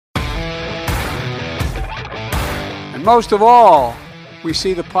And most of all, we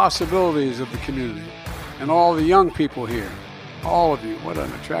see the possibilities of the community and all the young people here. All of you, what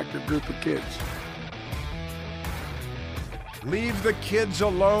an attractive group of kids. Leave the kids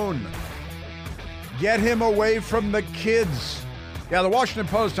alone. Get him away from the kids. Yeah, the Washington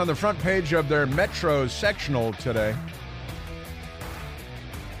Post on the front page of their Metro sectional today.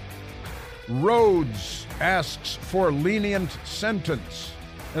 Rhodes asks for lenient sentence.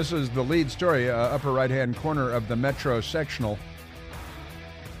 This is the lead story, upper right-hand corner of the Metro sectional.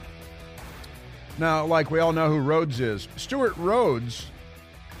 Now, like we all know who Rhodes is. Stewart Rhodes,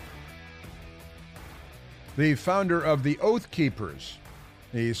 the founder of the Oath Keepers.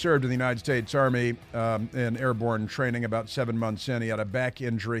 He served in the United States Army in airborne training about 7 months in. He had a back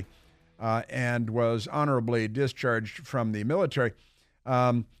injury and was honorably discharged from the military.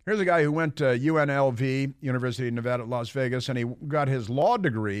 Here's a guy who went to UNLV, University of Nevada, Las Vegas, and he got his law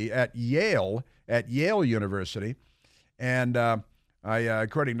degree at Yale University. And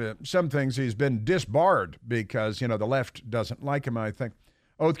according to some things, he's been disbarred because, the left doesn't like him, I think.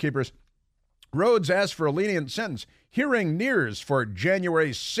 Oath Keepers. Rhodes asked for a lenient sentence. Hearing nears for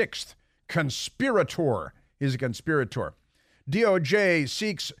January 6th. Conspirator. He's a conspirator. DOJ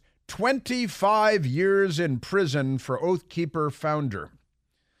seeks 25 years in prison for Oath Keeper founder.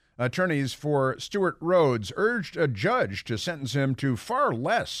 Attorneys for Stewart Rhodes urged a judge to sentence him to far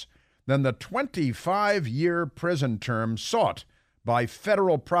less than the 25-year prison term sought by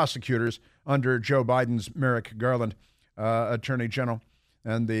federal prosecutors under Joe Biden's Merrick Garland, Attorney General,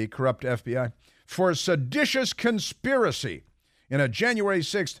 and the corrupt FBI, for seditious conspiracy in a January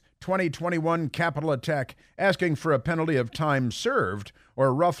 6th, 2021 Capitol attack, asking for a penalty of time served,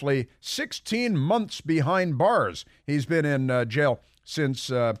 or roughly 16 months behind bars. He's been in jail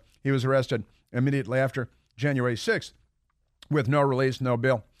since he was arrested immediately after January 6th, with no release, no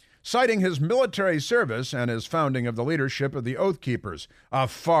bail, citing his military service and his founding of the leadership of the Oath Keepers, a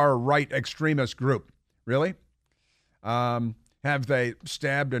far-right extremist group. Really? Have they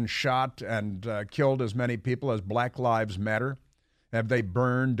stabbed and shot and killed as many people as Black Lives Matter? Have they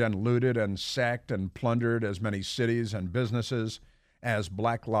burned and looted and sacked and plundered as many cities and businesses as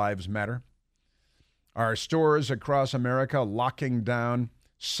Black Lives Matter? Are stores across America locking down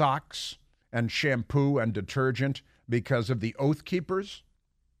socks and shampoo and detergent because of the Oath Keepers?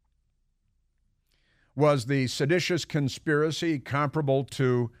 Was the seditious conspiracy comparable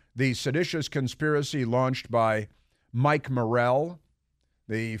to the seditious conspiracy launched by Mike Morell,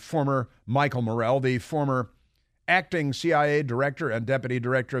 the former Michael Morell, the former acting CIA director and deputy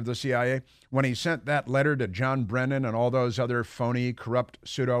director of the CIA, when he sent that letter to John Brennan and all those other phony, corrupt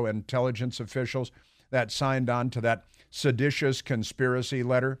pseudo-intelligence officials that signed on to that seditious conspiracy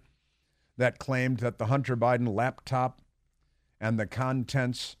letter that claimed that the Hunter Biden laptop and the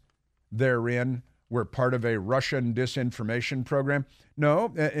contents therein were part of a Russian disinformation program? No,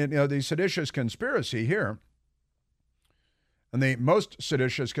 the seditious conspiracy here, and the most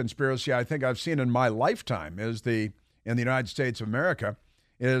seditious conspiracy I think I've seen in my lifetime in the United States of America,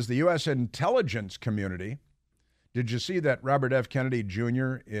 is the U.S. intelligence community. Did you see that Robert F. Kennedy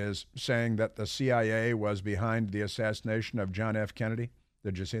Jr. is saying that the CIA was behind the assassination of John F. Kennedy?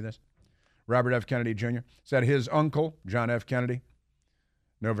 Did you see this? Robert F. Kennedy Jr. said his uncle, John F. Kennedy,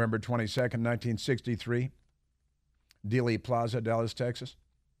 November 22nd, 1963, Dealey Plaza, Dallas, Texas,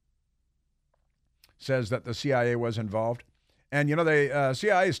 says that the CIA was involved. And, the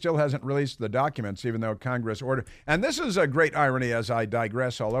CIA still hasn't released the documents, even though Congress ordered. And this is a great irony as I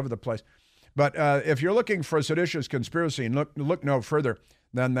digress all over the place. But if you're looking for a seditious conspiracy, look no further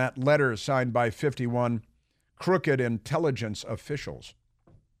than that letter signed by 51 crooked intelligence officials.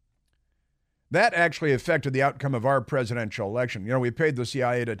 That actually affected the outcome of our presidential election. We paid the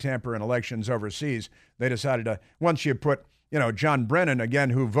CIA to tamper in elections overseas. They decided to, once you put, John Brennan, again,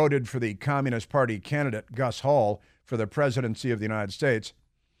 who voted for the Communist Party candidate, Gus Hall, for the presidency of the United States,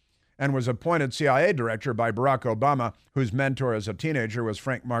 and was appointed CIA director by Barack Obama, whose mentor as a teenager was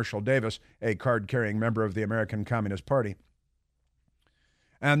Frank Marshall Davis, a card-carrying member of the American Communist Party.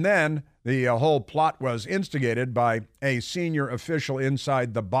 And then the whole plot was instigated by a senior official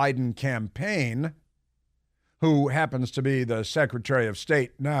inside the Biden campaign, who happens to be the Secretary of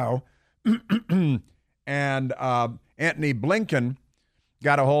State now. And Antony Blinken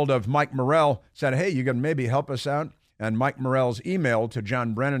got a hold of Mike Morell, said, hey, you can maybe help us out? And Mike Morell's email to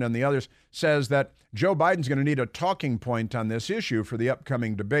John Brennan and the others says that Joe Biden's going to need a talking point on this issue for the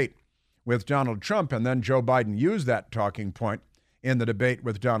upcoming debate with Donald Trump. And then Joe Biden used that talking point in the debate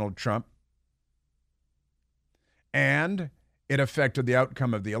with Donald Trump. And it affected the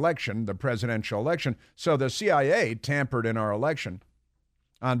outcome of the election, the presidential election. So the CIA tampered in our election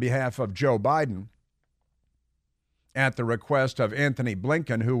on behalf of Joe Biden. at the request of Anthony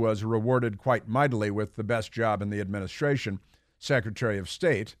Blinken, who was rewarded quite mightily with the best job in the administration, Secretary of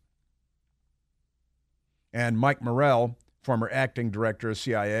State, and Mike Morrell, former acting director of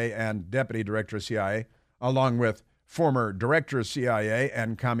CIA and deputy director of CIA, along with former director of CIA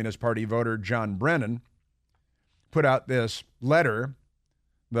and Communist Party voter John Brennan, put out this letter,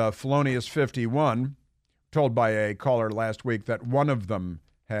 the Felonious 51, told by a caller last week that one of them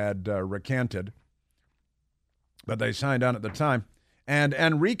had recanted, but they signed on at the time. And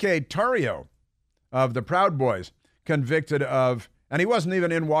Enrique Tarrio of the Proud Boys, convicted of, and he wasn't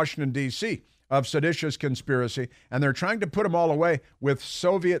even in Washington, D.C., of seditious conspiracy, and they're trying to put them all away with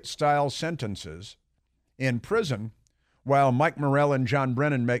Soviet-style sentences in prison, while Mike Morrell and John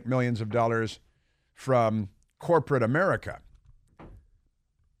Brennan make millions of dollars from corporate America.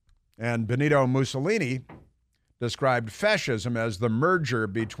 And Benito Mussolini described fascism as the merger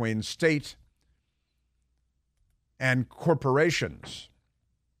between state and corporations.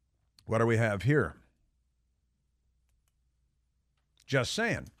 What do we have here? Just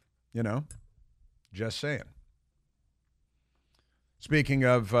saying, just saying. Speaking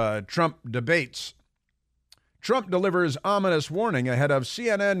of Trump debates, Trump delivers ominous warning ahead of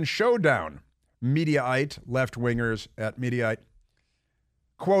CNN showdown. Mediaite, left-wingers at Mediaite,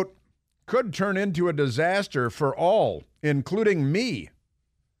 quote, could turn into a disaster for all, including me.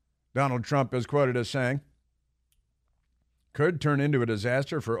 Donald Trump is quoted as saying, could turn into a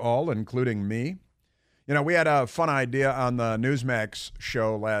disaster for all, including me. We had a fun idea on the Newsmax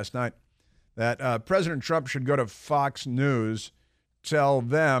show last night that President Trump should go to Fox News, tell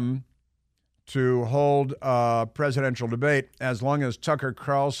them to hold a presidential debate as long as Tucker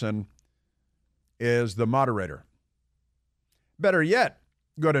Carlson is the moderator. Better yet,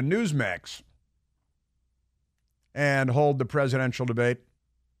 go to Newsmax and hold the presidential debate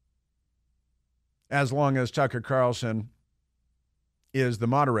as long as Tucker Carlson is the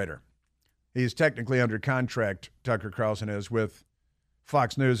moderator. He's technically under contract, Tucker Carlson is, with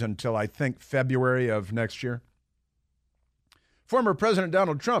Fox News until, I think, February of next year. Former President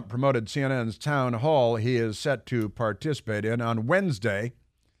Donald Trump promoted CNN's town hall he is set to participate in on Wednesday,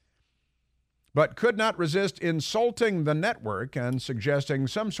 but could not resist insulting the network and suggesting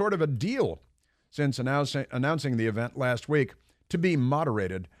some sort of a deal since announcing the event last week to be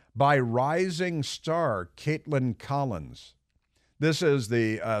moderated by rising star Caitlin Collins. This is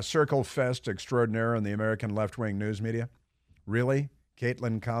the Circle Fest extraordinaire in the American left-wing news media. Really?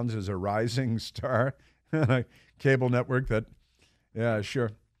 Caitlin Collins is a rising star on a cable network that, yeah,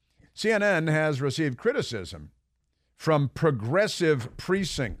 sure. CNN has received criticism from progressive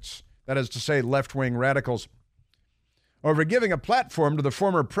precincts, that is to say left-wing radicals, over giving a platform to the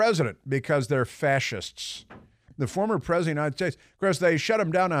former president because they're fascists. The former president of the United States. Of course, they shut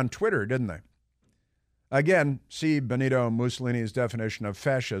him down on Twitter, didn't they? Again, see Benito Mussolini's definition of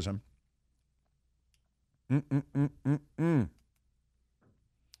fascism.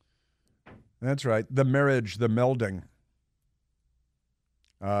 That's right. The marriage, the melding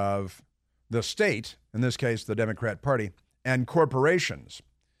of the state, in this case, the Democrat Party, and corporations,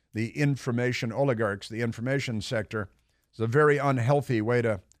 the information oligarchs, the information sector, is a very unhealthy way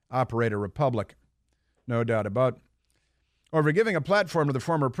to operate a republic. No doubt about it. Over giving a platform to the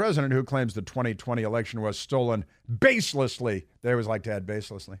former president who claims the 2020 election was stolen baselessly. They always like to add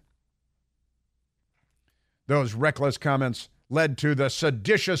baselessly. Those reckless comments led to the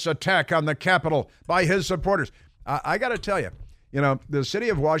seditious attack on the Capitol by his supporters. I got to tell you, the city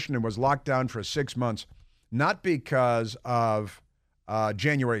of Washington was locked down for 6 months, not because of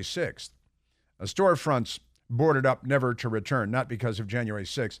January 6th. Storefronts boarded up never to return, not because of January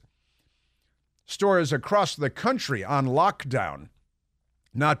 6th. Stores across the country on lockdown,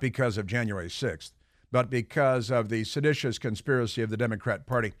 not because of January 6th, but because of the seditious conspiracy of the Democrat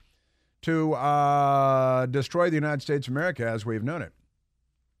Party to destroy the United States of America as we've known it.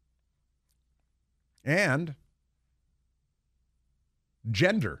 And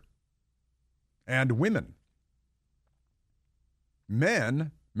gender and women.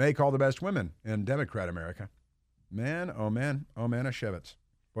 Men make all the best women in Democrat America. Man, oh man, oh man, a Shevitz.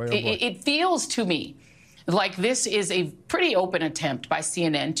 Boy, oh boy. It feels to me like this is a pretty open attempt by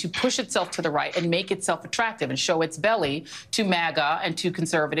CNN to push itself to the right and make itself attractive and show its belly to MAGA and to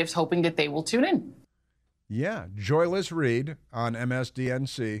conservatives, hoping that they will tune in. Yeah, Joyless Reed on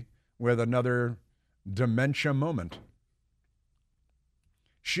MSDNC with another dementia moment.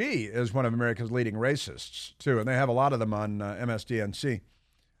 She is one of America's leading racists, too, and they have a lot of them on MSDNC.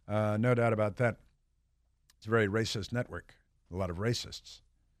 No doubt about that. It's a very racist network, a lot of racists.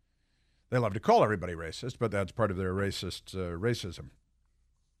 They love to call everybody racist, but that's part of their racist racism.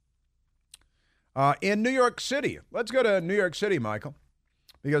 In New York City, let's go to New York City, Michael,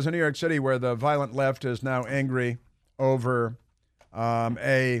 because in New York City, where the violent left is now angry over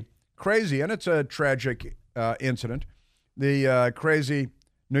a crazy, and it's a tragic incident, the crazy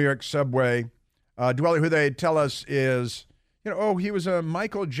New York subway dweller who they tell us is, he was a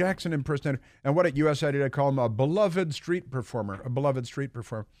Michael Jackson impersonator. And what at USA Today call him? A beloved street performer. A beloved street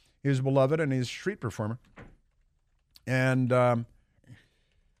performer. He's beloved and he's a street performer. And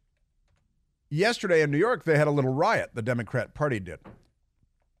yesterday in New York, they had a little riot, the Democrat Party did.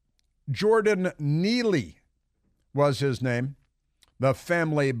 Jordan Neely was his name. The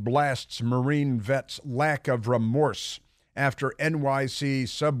family blasts Marine vet's lack of remorse after NYC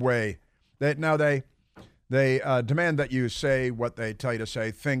subway. They demand that you say what they tell you to say,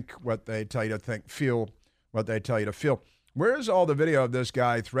 think what they tell you to think, feel what they tell you to feel. Where's all the video of this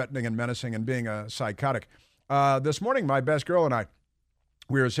guy threatening and menacing and being a psychotic? This morning, my best girl and I,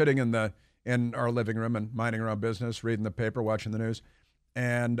 we were sitting in our living room and minding our own business, reading the paper, watching the news,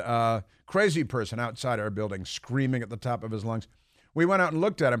 and a crazy person outside our building screaming at the top of his lungs. We went out and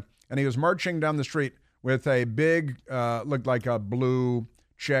looked at him, and he was marching down the street with a big, looked like a blue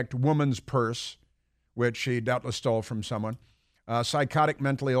checked woman's purse, which he doubtless stole from someone. A psychotic,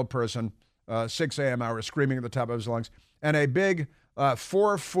 mentally ill person, 6 a.m. hour, screaming at the top of his lungs, and a big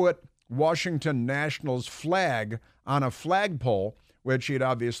 4-foot Washington Nationals flag on a flagpole, which he'd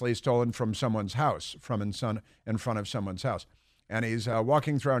obviously stolen from someone's house, from in front of someone's house. And he's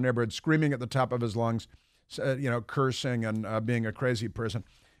walking through our neighborhood, screaming at the top of his lungs, cursing and being a crazy person.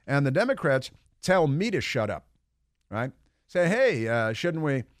 And the Democrats tell me to shut up, right? Say, hey, shouldn't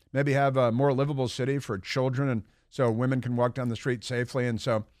we maybe have a more livable city for children and so women can walk down the street safely and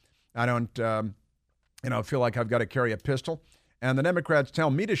so I don't, feel like I've got to carry a pistol? And the Democrats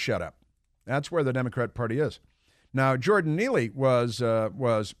tell me to shut up. That's where the Democrat Party is. Now, Jordan Neely was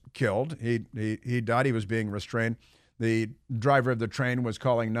killed. He died. He was being restrained. The driver of the train was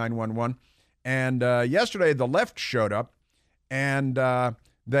calling 911. And yesterday, the left showed up, and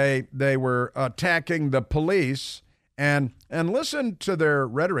they were attacking the police. And listen to their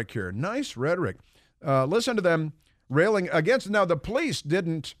rhetoric here. Nice rhetoric. Listen to them railing against. Now, the police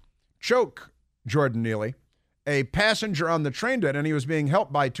didn't choke Jordan Neely. A passenger on the train did, and he was being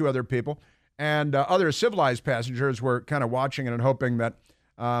helped by 2 other people. And other civilized passengers were kind of watching it and hoping that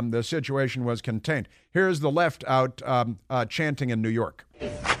the situation was contained. Here's the left out chanting in New York. No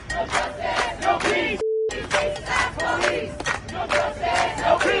justice, no peace. Police. No justice,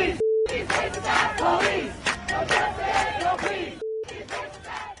 no peace. Police. No justice, no peace.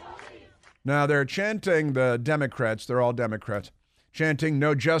 Now they're chanting, the Democrats, they're all Democrats, chanting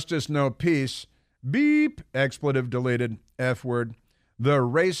no justice, no peace, beep, expletive deleted, F word. The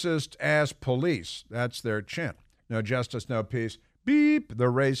racist ass police. That's their chant. No justice, no peace. Beep. The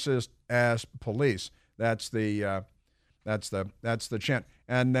racist ass police. That's the chant.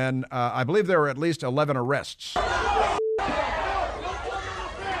 And then I believe there were at least 11 arrests.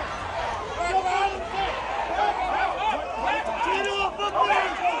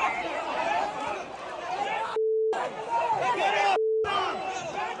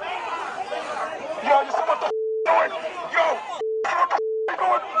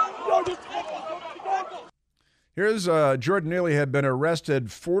 Here's Jordan Neely had been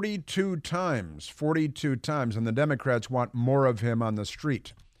arrested 42 times, and the Democrats want more of him on the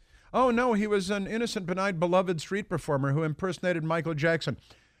street. Oh, no, he was an innocent, benign, beloved street performer who impersonated Michael Jackson.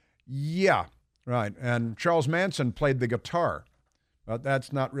 Yeah, right, and Charles Manson played the guitar, but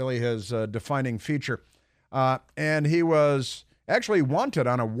that's not really his defining feature. And he was actually wanted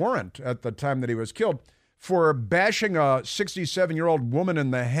on a warrant at the time that he was killed for bashing a 67-year-old woman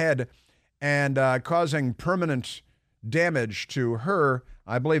in the head and causing permanent damage to her,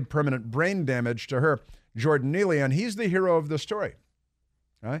 I believe permanent brain damage to her, Jordan Neely, and he's the hero of the story.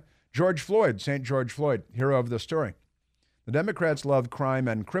 Right? George Floyd, St. George Floyd, hero of the story. The Democrats love crime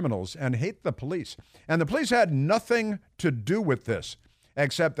and criminals and hate the police. And the police had nothing to do with this,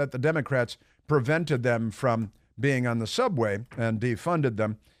 except that the Democrats prevented them from being on the subway and defunded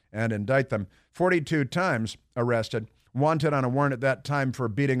them and indict them. 42 times arrested, wanted on a warrant at that time for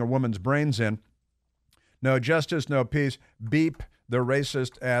beating a woman's brains in. No justice, no peace. Beep, the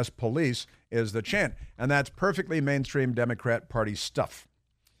racist ass police is the chant. And that's perfectly mainstream Democrat Party stuff.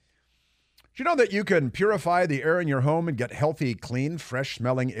 Do you know that you can purify the air in your home and get healthy, clean,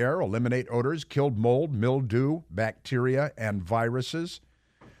 fresh-smelling air, eliminate odors, kill mold, mildew, bacteria, and viruses?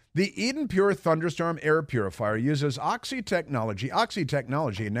 The Eden Pure Thunderstorm Air Purifier uses Oxy technology. Oxy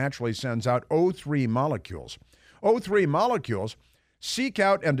technology naturally sends out O3 molecules. O3 molecules seek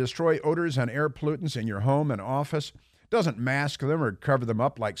out and destroy odors and air pollutants in your home and office. doesn't mask them or cover them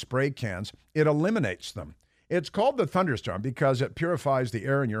up like spray cans. It eliminates them. It's called the Thunderstorm because it purifies the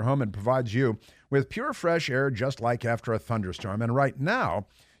air in your home and provides you with pure, fresh air just like after a thunderstorm. And right now,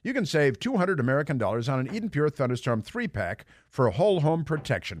 you can save $200 American on an Eden Pure Thunderstorm 3-pack for whole home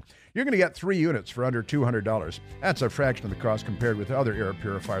protection. You're going to get 3 units for under $200. That's a fraction of the cost compared with other air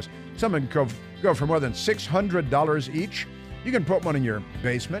purifiers. Some can go for more than $600 each. You can put one in your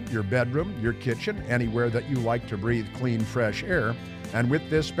basement, your bedroom, your kitchen, anywhere that you like to breathe clean, fresh air. And with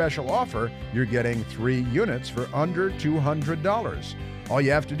this special offer, you're getting 3 units for under $200. All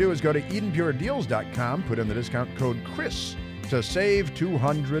you have to do is go to EdenPureDeals.com, put in the discount code Chris to save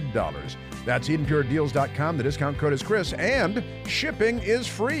 $200. That's EdenPureDeals.com. The discount code is Chris, and shipping is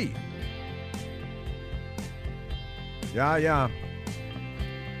free. Yeah.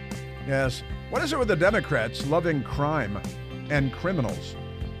 Yes. What is it with the Democrats loving crime and criminals?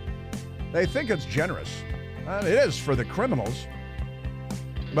 They think it's generous. It is for the criminals,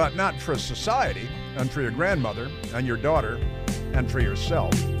 but not for society and for your grandmother and your daughter and for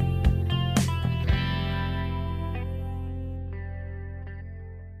yourself.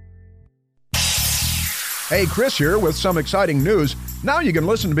 Hey, Chris here with some exciting news. Now you can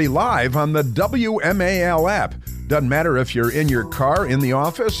listen to me live on the WMAL app. Doesn't matter if you're in your car, in the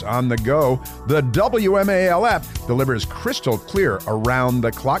office, on the go. The WMAL app delivers crystal clear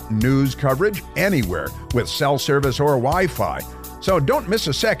around-the-clock news coverage anywhere with cell service or Wi-Fi. So don't miss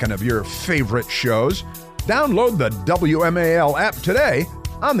a second of your favorite shows. Download the WMAL app today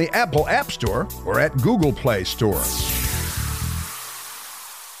on the Apple App Store or at Google Play Store.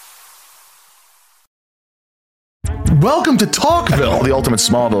 Welcome to Talkville, the ultimate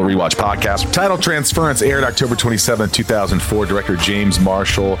Smallville rewatch podcast. Title Transference aired October 27, 2004. Director James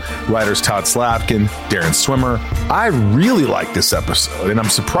Marshall, writers Todd Slavkin, Darren Swimmer. I really like this episode, and I'm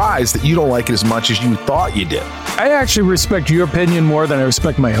surprised that you don't like it as much as you thought you did. I actually respect your opinion more than I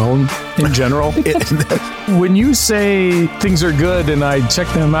respect my own in general. When you say things are good and I check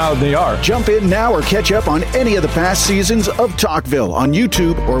them out, they are. Jump in now or catch up on any of the past seasons of Talkville on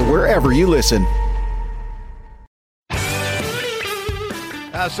YouTube or wherever you listen.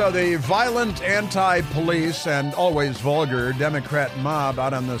 So the violent anti-police and always vulgar Democrat mob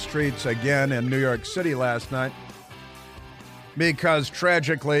out on the streets again in New York City last night because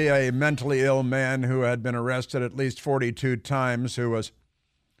tragically a mentally ill man who had been arrested at least 42 times, who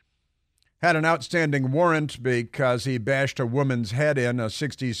had an outstanding warrant because he bashed a woman's head in, a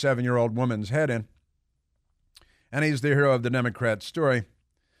 67-year-old woman's head in, and he's the hero of the Democrat story.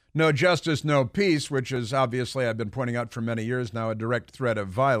 No justice, no peace, which is obviously, I've been pointing out for many years now, a direct threat of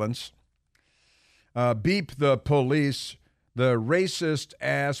violence. Beep the police, the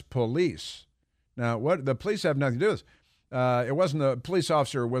racist-ass police. Now, what the police have nothing to do with this. It wasn't the police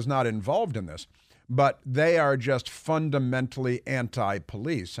officer was not involved in this, but they are just fundamentally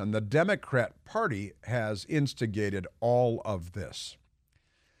anti-police, and the Democrat Party has instigated all of this.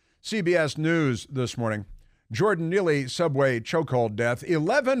 CBS News this morning. Jordan Neely subway chokehold death.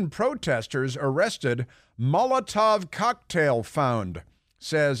 11 protesters arrested. Molotov cocktail found,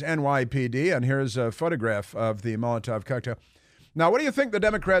 says NYPD. And here's a photograph of the Molotov cocktail. Now, what do you think the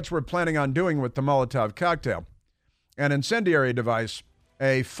Democrats were planning on doing with the Molotov cocktail? An incendiary device,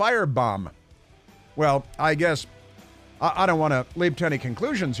 a firebomb. Well, I guess I don't want to leap to any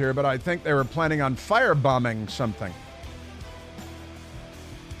conclusions here, but I think they were planning on firebombing something.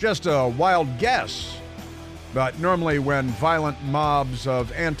 Just a wild guess. But normally when violent mobs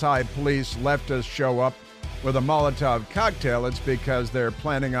of anti-police leftists show up with a Molotov cocktail, it's because they're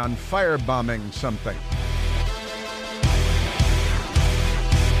planning on firebombing something.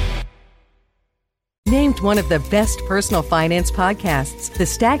 Named one of the best personal finance podcasts, The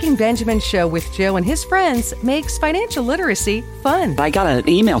Stacking Benjamin Show with Joe and his friends makes financial literacy fun. I got an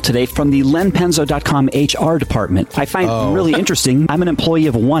email today from the lenpenzo.com HR department. I find it really interesting. I'm an employee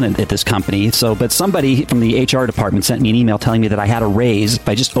of one at this company, but somebody from the HR department sent me an email telling me that I had a raise. If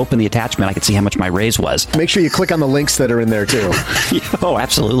I just opened the attachment, I could see how much my raise was. Make sure you click on the links that are in there, too. Oh,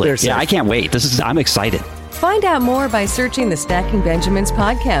 absolutely. Yeah, I can't wait. I'm excited. Find out more by searching the Stacking Benjamins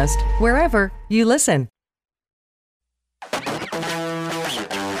podcast, wherever you listen.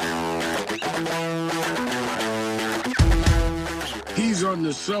 He's on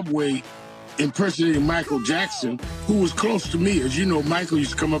the subway impersonating Michael Jackson, who was close to me. As you know, Michael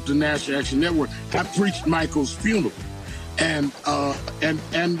used to come up to National Action Network. I preached Michael's funeral. And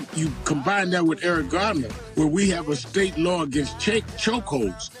you combine that with Eric Gardner, where we have a state law against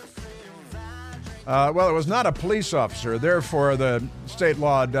chokeholds. Well, it was not a police officer, therefore the state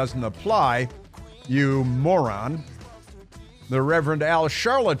law doesn't apply, you moron. The Reverend Al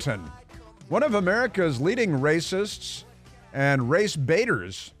Sharpton, one of America's leading racists, and race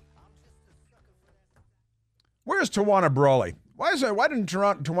baiters. Where's Tawana Brawley? Why didn't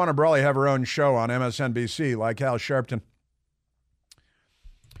Tawana Brawley have her own show on MSNBC like Al Sharpton?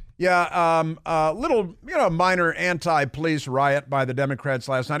 Yeah, little, minor anti-police riot by the Democrats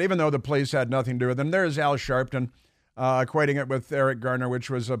last night, even though the police had nothing to do with them. There's Al Sharpton equating it with Eric Garner, which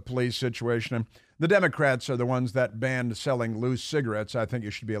was a police situation. And the Democrats are the ones that banned selling loose cigarettes. I think you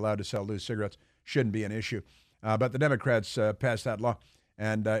should be allowed to sell loose cigarettes. Shouldn't be an issue. But the Democrats passed that law.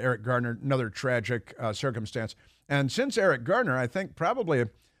 And Eric Garner, another tragic circumstance. And since Eric Garner, I think probably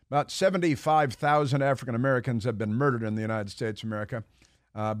about 75,000 African Americans have been murdered in the United States of America.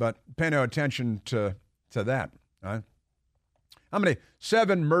 But pay no attention to that. Right? How many?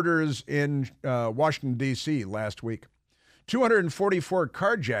 7 murders in Washington, D.C. last week. 244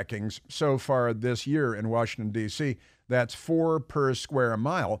 carjackings so far this year in Washington, D.C. That's 4 per square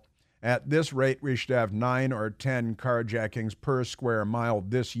mile. At this rate, we should have 9 or 10 carjackings per square mile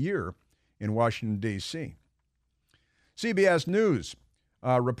this year in Washington, D.C. CBS News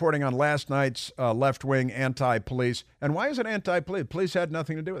reporting on last night's left-wing anti-police. And why is it anti-police? Police had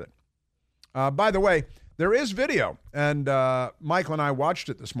nothing to do with it. By the way, there is video, and Michael and I watched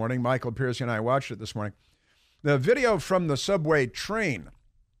it this morning. Michael Piercy and I watched it this morning. The video from the subway train,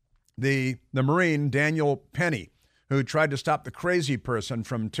 the Marine Daniel Penny, who tried to stop the crazy person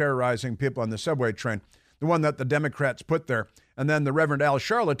from terrorizing people on the subway train, the one that the Democrats put there. And then the Reverend Al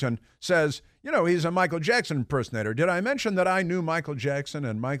Sharpton says, he's a Michael Jackson impersonator. Did I mention that I knew Michael Jackson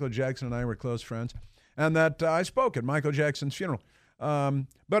and Michael Jackson and I were close friends and that I spoke at Michael Jackson's funeral?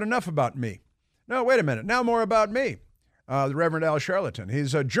 But enough about me. No, wait a minute. Now more about me. The Reverend Al Sharpton.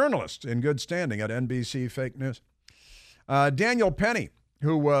 He's a journalist in good standing at NBC Fake News. Daniel Penny,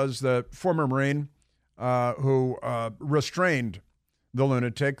 who was the former Marine who restrained the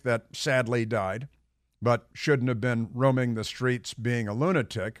lunatic that sadly died, but shouldn't have been roaming the streets being a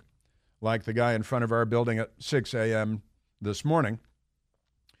lunatic, like the guy in front of our building at 6 a.m. this morning.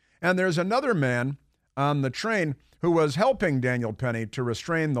 And there's another man on the train who was helping Daniel Penny to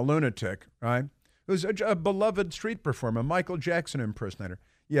restrain the lunatic, right? Who's a beloved street performer, Michael Jackson impersonator.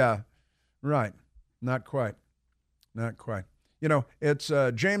 Yeah, right. Not quite. Not quite. It's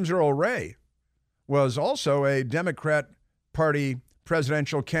James Earl Ray was also a Democrat Party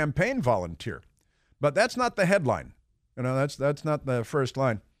presidential campaign volunteer. But that's not the headline. That's not the first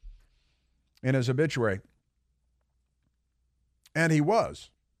line in his obituary. And he was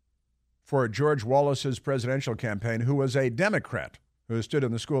for George Wallace's presidential campaign, who was a Democrat who stood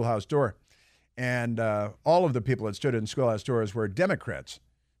in the schoolhouse door. And all of the people that stood in schoolhouse doors were Democrats,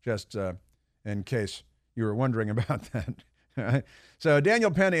 just in case you were wondering about that. So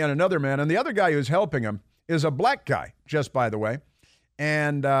Daniel Penny and another man, and the other guy who's helping him is a black guy, just by the way.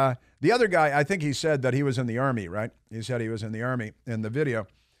 And the other guy, I think he said that he was in the Army, right? He said he was in the Army in the video.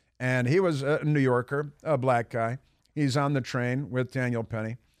 And he was a New Yorker, a black guy. He's on the train with Daniel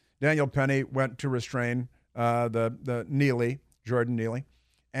Penny. Daniel Penny went to restrain the Neely, Jordan Neely.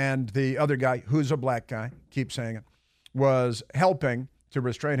 And the other guy, who's a black guy, keep saying it, was helping to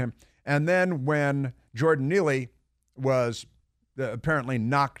restrain him. And then when Jordan Neely was apparently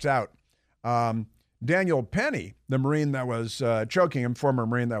knocked out, Daniel Penny, the Marine that was choking him, former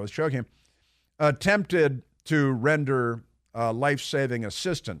Marine that was choking him, attempted to render life-saving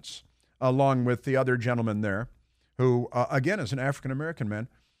assistance along with the other gentleman there, who, again, is an African-American man,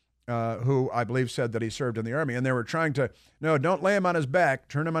 who I believe said that he served in the Army. And they were trying to, no, don't lay him on his back,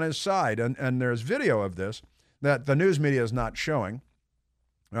 turn him on his side. And there's video of this that the news media is not showing,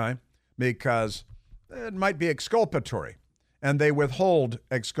 right? Because it might be exculpatory. And they withhold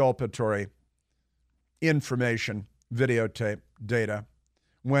exculpatory information, videotape, data,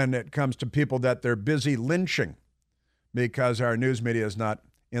 when it comes to people that they're busy lynching, because our news media is not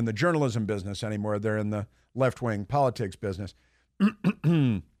in the journalism business anymore. They're in the left-wing politics business.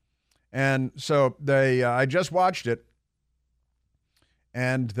 And so they, I just watched it,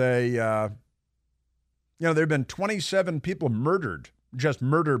 and they, there have been 27 people murdered, just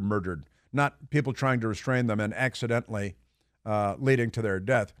murdered, not people trying to restrain them and accidentally leading to their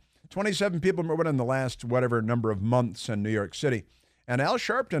death. 27 people murdered in the last whatever number of months in New York City. And Al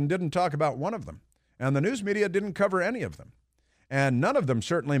Sharpton didn't talk about one of them. And the news media didn't cover any of them. And none of them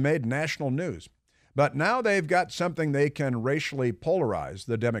certainly made national news. But now they've got something they can racially polarize,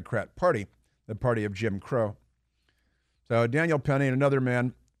 the Democrat Party, the party of Jim Crow. So Daniel Penny and another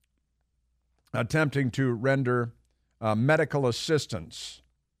man attempting to render medical assistance.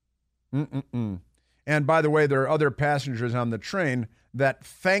 And by the way, there are other passengers on the train that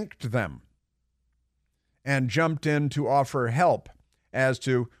thanked them and jumped in to offer help as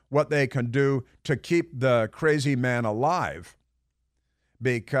to what they can do to keep the crazy man alive,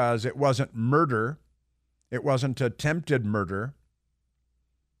 because it wasn't murder. It wasn't attempted murder.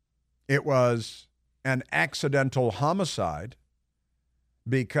 It was an accidental homicide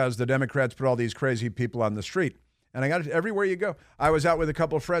because the Democrats put all these crazy people on the street. And I got it everywhere you go. I was out with a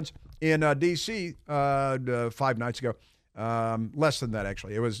couple of friends in D.C. 5 nights ago. Less than that,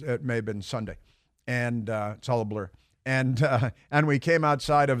 actually. It may have been Sunday. And it's all a blur. And we came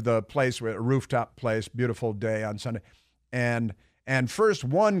outside of the place, a rooftop place, beautiful day on Sunday. And first,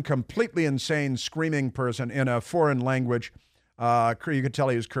 one completely insane screaming person in a foreign language, you could tell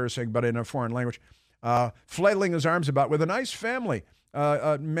he was cursing, but in a foreign language, flailing his arms about with a nice family,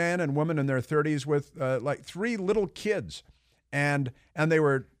 a man and woman in their 30s with like 3 little kids. And they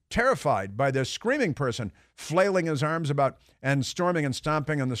were terrified by this screaming person flailing his arms about and storming and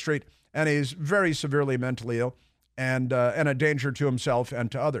stomping on the street. And he's very severely mentally ill and a danger to himself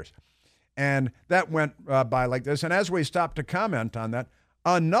and to others. And that went by like this. And as we stopped to comment on that,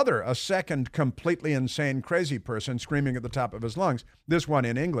 a second completely insane, crazy person screaming at the top of his lungs, this one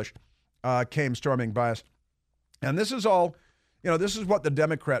in English, came storming by us. And this is all, this is what the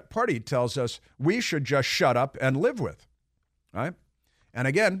Democrat Party tells us we should just shut up and live with, right? And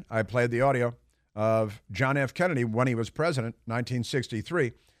again, I played the audio of John F. Kennedy when he was president,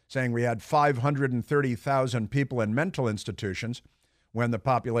 1963, saying we had 530,000 people in mental institutions when the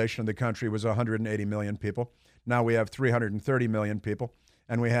population of the country was 180 million people. Now we have 330 million people,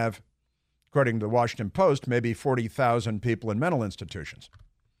 and we have, according to the Washington Post, maybe 40,000 people in mental institutions.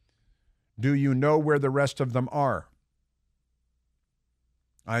 Do you know where the rest of them are?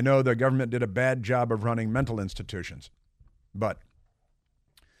 I know the government did a bad job of running mental institutions, but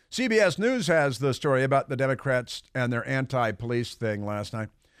CBS News has the story about the Democrats and their anti-police thing last night.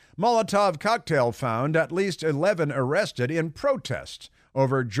 Molotov cocktail found, at least 11 arrested in protests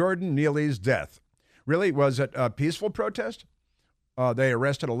over Jordan Neely's death. Really, was it a peaceful protest? They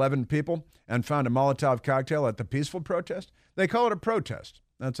arrested 11 people and found a Molotov cocktail at the peaceful protest? They call it a protest.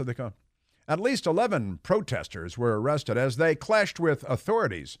 That's what they call it. At least 11 protesters were arrested as they clashed with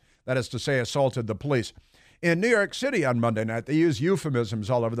authorities, that is to say, assaulted the police. In New York City on Monday night, they use euphemisms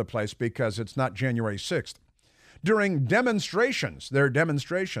all over the place because it's not January 6th. During demonstrations, their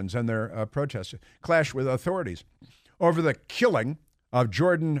protests clashed with authorities over the killing of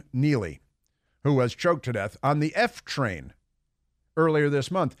Jordan Neely, who was choked to death on the F train earlier this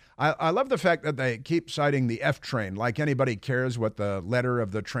month. I love the fact that they keep citing the F train, like anybody cares what the letter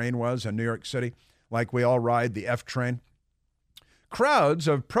of the train was in New York City, like we all ride the F train. Crowds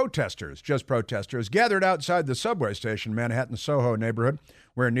of protesters, just protesters, gathered outside the subway station, Manhattan Soho neighborhood,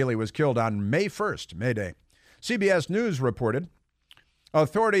 where Neely was killed on May 1st, May Day. CBS News reported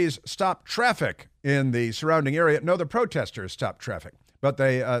authorities stopped traffic in the surrounding area. No, the protesters stopped traffic. But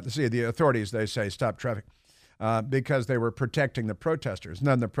the authorities, they say, stopped traffic because they were protecting the protesters. And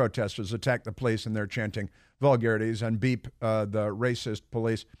then the protesters attacked the police, and they're chanting vulgarities and beep the racist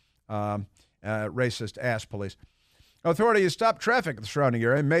police, racist ass police. Authorities stopped traffic in the surrounding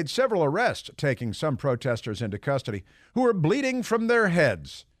area and made several arrests, taking some protesters into custody who were bleeding from their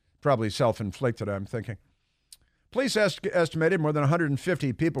heads. Probably self-inflicted, I'm thinking. Police estimated more than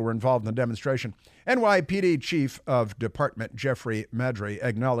 150 people were involved in the demonstration. NYPD Chief of Department Jeffrey Madry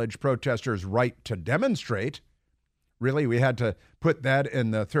acknowledged protesters' right to demonstrate. Really, we had to put that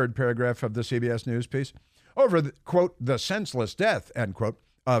in the third paragraph of the CBS News piece. Over, quote, the senseless death, end quote,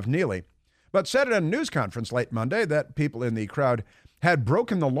 of Neely. But said at a news conference late Monday that people in the crowd had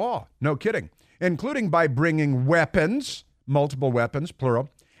broken the law, no kidding, including by bringing weapons, multiple weapons, plural,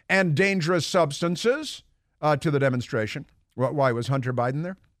 and dangerous substances to the demonstration. Why was Hunter Biden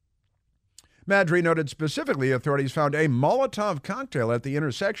there? Madry noted specifically authorities found a Molotov cocktail at the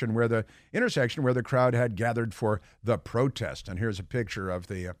intersection where the crowd had gathered for the protest. And here's a picture of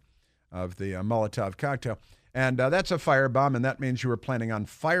the Molotov cocktail. And that's a firebomb, and that means you were planning on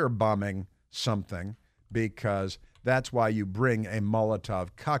firebombing something, because that's why you bring a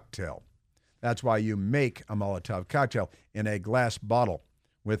Molotov cocktail. That's why you make a Molotov cocktail in a glass bottle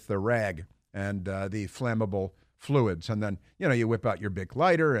with the rag and the flammable fluids. And then, you whip out your big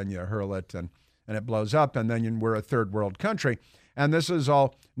lighter and you hurl it and it blows up. And then we're a third world country. And this is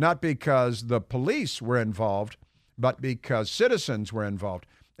all not because the police were involved, but because citizens were involved.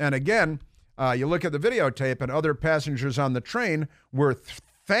 And again, you look at the videotape and other passengers on the train were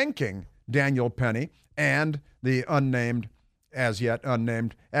thanking Daniel Penny and the as yet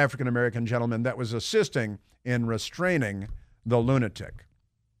unnamed African-American gentleman that was assisting in restraining the lunatic.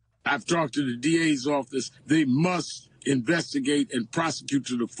 I've talked to the DA's office. They must investigate and prosecute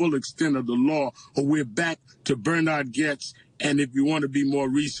to the full extent of the law, or we're back to Bernard Goetz And if you want to be more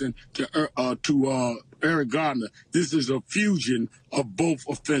recent, to Eric Gardner, this is a fusion of both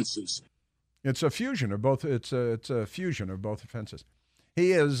offenses. It's a fusion of both. It's a fusion of both offenses.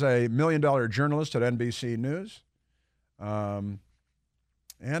 He is a $1 million journalist at NBC News, and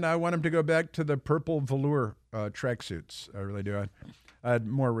I want him to go back to the purple velour tracksuits. I really do. I had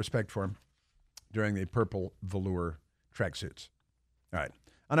more respect for him during the purple velour tracksuits. All right,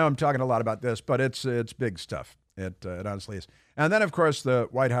 I know I'm talking a lot about this, but it's big stuff. It honestly is. And then, of course, the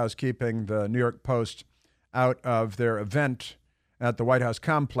White House keeping the New York Post out of their event at the White House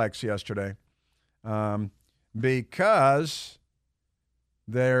complex yesterday because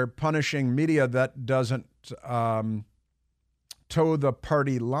they're punishing media that doesn't toe the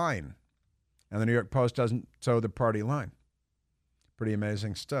party line. And the New York Post doesn't toe the party line. Pretty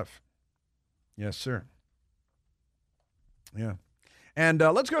amazing stuff. Yes, sir. Yeah. And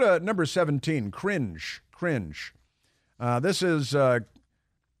let's go to number 17, cringe. This is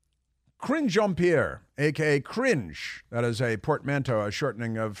Cringe Jean-Pierre, a.k.a. Cringe. That is a portmanteau, a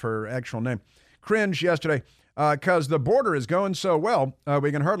shortening of her actual name. Cringe yesterday, because the border is going so well,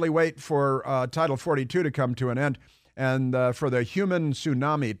 we can hardly wait for Title 42 to come to an end and for the human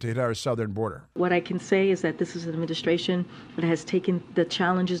tsunami to hit our southern border. What I can say is that this is an administration that has taken the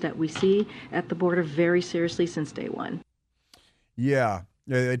challenges that we see at the border very seriously since day one. Yeah,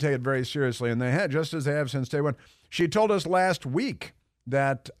 they take it very seriously, and they had, just as they have since day one. She told us last week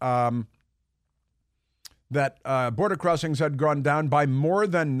that border crossings had gone down by more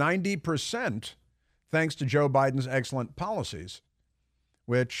than 90% thanks to Joe Biden's excellent policies,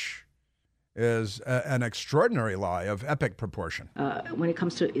 which is an extraordinary lie of epic proportion. When it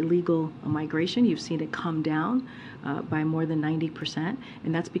comes to illegal migration, you've seen it come down by more than 90%,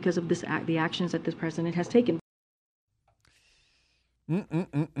 and that's because of the actions that this president has taken.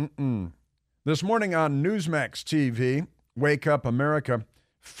 This morning on Newsmax TV, Wake Up America,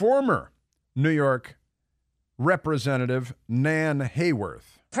 former New York Representative Nan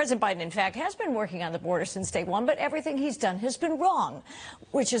Hayworth. President Biden, in fact, has been working on the border since day one, but everything he's done has been wrong,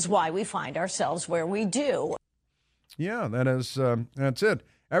 which is why we find ourselves where we do. Yeah, that's it.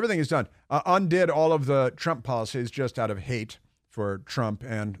 Everything he's done. Undid all of the Trump policies just out of hate for Trump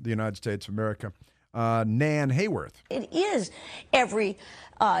and the United States of America. Nan Hayworth. It is every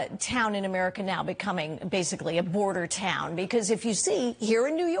town in America now becoming basically a border town, because if you see here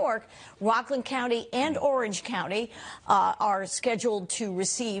in New York, Rockland County and Orange County are scheduled to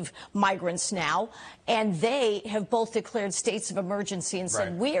receive migrants now, and they have both declared states of emergency and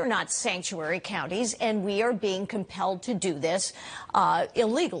said, we are not sanctuary counties and we are being compelled to do this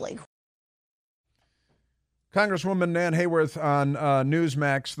illegally. Congresswoman Nan Hayworth on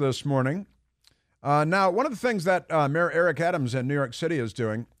Newsmax this morning. Now, one of the things that Mayor Eric Adams in New York City is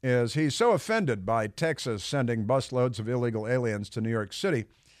doing is he's so offended by Texas sending busloads of illegal aliens to New York City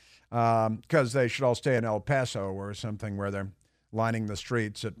because they should all stay in El Paso or something where they're lining the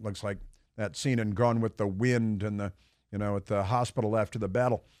streets. It looks like that scene in Gone with the Wind and at the hospital after the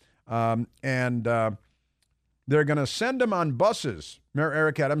battle. And they're going to send them on buses. Mayor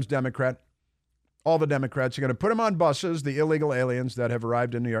Eric Adams, Democrat. All the Democrats are going to put them on buses, the illegal aliens that have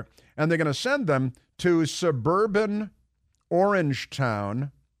arrived in New York, and they're going to send them to suburban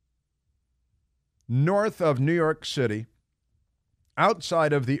Orangetown, north of New York City,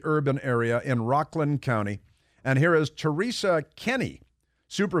 outside of the urban area in Rockland County. And here is Teresa Kenney,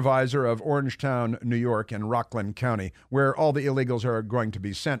 supervisor of Orangetown, New York, in Rockland County, where all the illegals are going to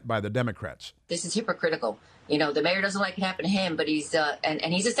be sent by the Democrats. This is hypocritical. The mayor doesn't like it happen to him, but he's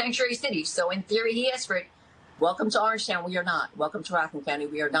and he's a sanctuary city. So in theory, he asked for it. Welcome to Orangetown. We are not. Welcome to Rockland County.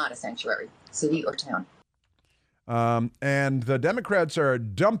 We are not a sanctuary city or town. And the Democrats are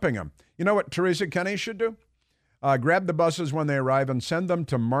dumping them. You know what Teresa Kenney should do? Grab the buses when they arrive and send them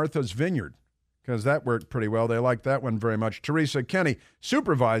to Martha's Vineyard, because that worked pretty well. They liked that one very much. Teresa Kenney,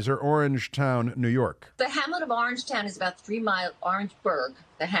 supervisor, Orangetown, New York. The hamlet of Orangetown is about 3 miles. Orangeburg,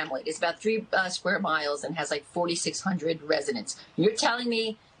 the hamlet, is about 3 square miles and has like 4,600 residents. You're telling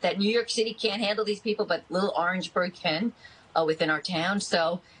me that New York City can't handle these people, but little Orangeburg can within our town?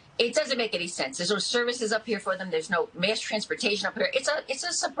 So it doesn't make any sense. There's no services up here for them. There's no mass transportation up here. It's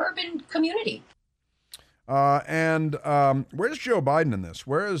a suburban community. And where's Joe Biden in this?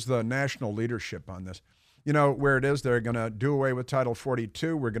 Where is the national leadership on this? Where it is, they're going to do away with Title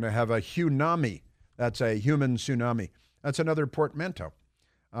 42. We're going to have a HUNAMI. That's a human tsunami. That's another portmanteau.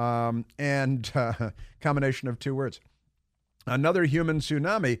 And combination of two words. Another human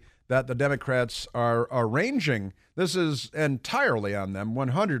tsunami that the Democrats are arranging. This is entirely on them,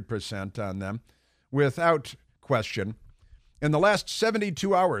 100% on them, without question. In the last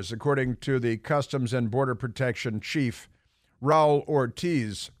 72 hours, according to the Customs and Border Protection Chief, Raul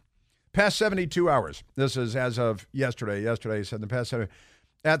Ortiz. Past 72 hours. This is as of yesterday. Yesterday, he said the past 7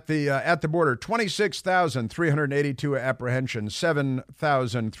 at the border, 26,382 apprehensions,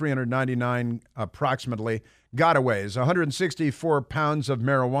 7,399 approximately gotaways, 164 pounds of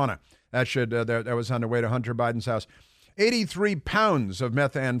marijuana. That was on the way to Hunter Biden's house. 83 pounds of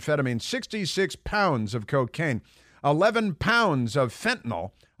methamphetamine, 66 pounds of cocaine, 11 pounds of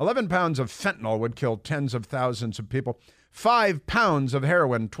fentanyl. 11 pounds of fentanyl would kill tens of thousands of people. 5 pounds of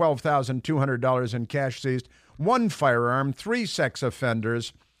heroin, $12,200 in cash seized. 1 firearm, 3 sex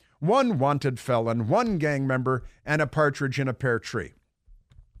offenders, 1 wanted felon, 1 gang member, and a partridge in a pear tree.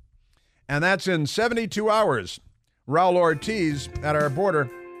 And that's in 72 hours. Raul Ortiz at our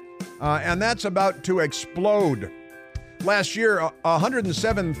border. And that's about to explode. Last year,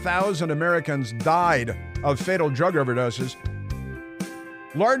 107,000 Americans died of fatal drug overdoses,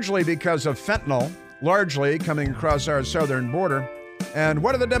 largely because of fentanyl, largely coming across our southern border. And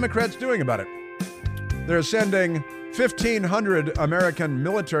what are the Democrats doing about it? They're sending 1,500 American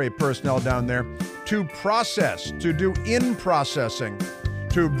military personnel down there to process, to do in-processing,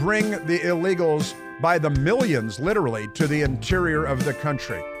 to bring the illegals by the millions, literally, to the interior of the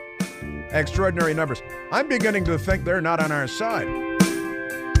country. Extraordinary numbers. I'm beginning to think they're not on our side.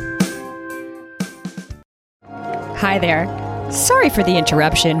 Hi there. Sorry for the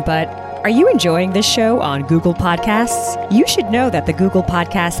interruption, but are you enjoying this show on Google Podcasts? You should know that the Google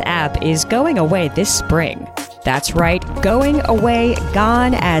Podcasts app is going away this spring. That's right, going away,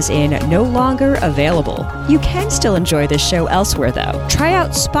 gone as in no longer available. You can still enjoy this show elsewhere though. Try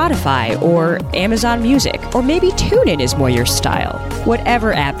out Spotify or Amazon Music, or maybe TuneIn is more your style.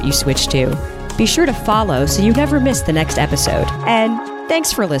 Whatever app you switch to, be sure to follow so you never miss the next episode. And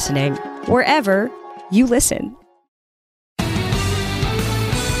thanks for listening, wherever you listen.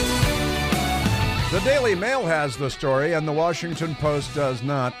 The Daily Mail has the story, and the Washington Post does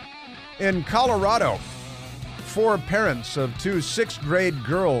not. In Colorado, 4 parents of 2 6th-grade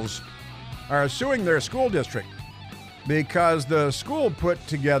girls are suing their school district because the school put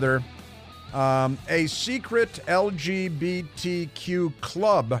together a secret LGBTQ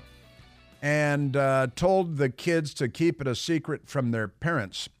club and told the kids to keep it a secret from their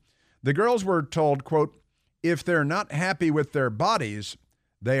parents. The girls were told, quote, if they're not happy with their bodies,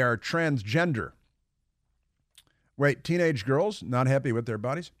 they are transgender. Wait, teenage girls not happy with their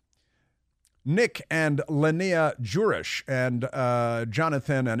bodies? Nick and Linnea Jurish and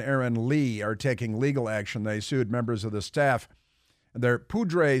Jonathan and Aaron Lee are taking legal action. They sued members of the staff, their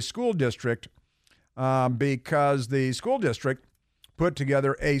Poudre school district, because the school district put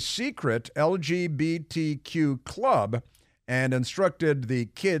together a secret LGBTQ club and instructed the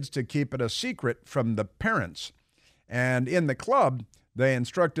kids to keep it a secret from the parents. And in the club, they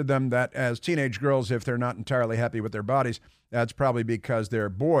instructed them that as teenage girls, if they're not entirely happy with their bodies, that's probably because they're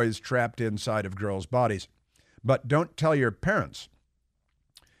boys trapped inside of girls' bodies. But don't tell your parents.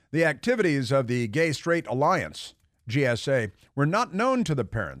 The activities of the Gay Straight Alliance, GSA, were not known to the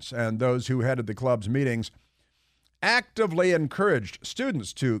parents, and those who headed the club's meetings actively encouraged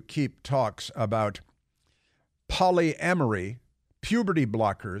students to keep talks about polyamory, puberty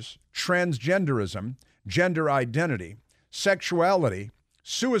blockers, transgenderism, gender identity, sexuality,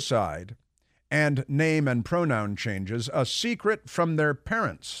 suicide, and name and pronoun changes, a secret from their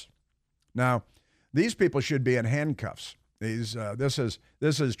parents. Now, these people should be in handcuffs. This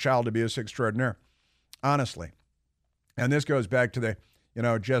is child abuse extraordinaire, honestly. And this goes back to the,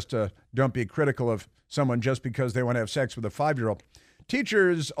 don't be critical of someone just because they want to have sex with a 5-year-old.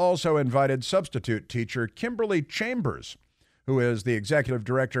 Teachers also invited substitute teacher Kimberly Chambers, who is the executive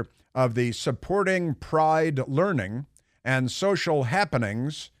director of the Supporting Pride Learning and Social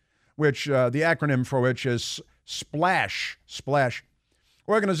Happenings, which the acronym for which is SPLASH.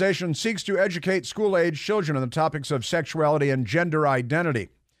 Organization seeks to educate school-age children on the topics of sexuality and gender identity.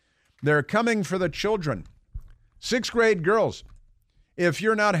 They're coming for the children. 6th grade girls. If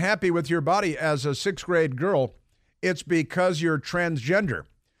you're not happy with your body as a 6th grade girl, it's because you're transgender.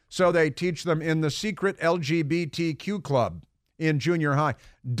 So they teach them in the secret LGBTQ club in junior high.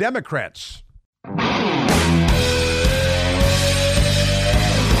 Democrats.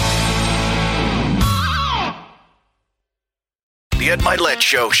 The Ed Milet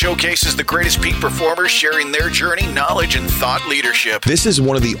Show showcases the greatest peak performers sharing their journey, knowledge, and thought leadership. This is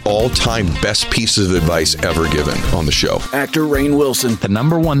one of the all-time best pieces of advice ever given on the show. Actor Rainn Wilson. The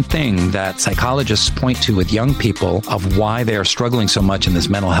number one thing that psychologists point to with young people of why they are struggling so much in this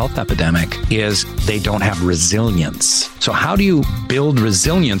mental health epidemic is they don't have resilience. So how do you build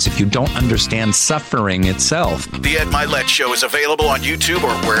resilience if you don't understand suffering itself? The Ed Milet Show is available on YouTube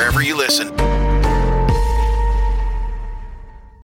or wherever you listen.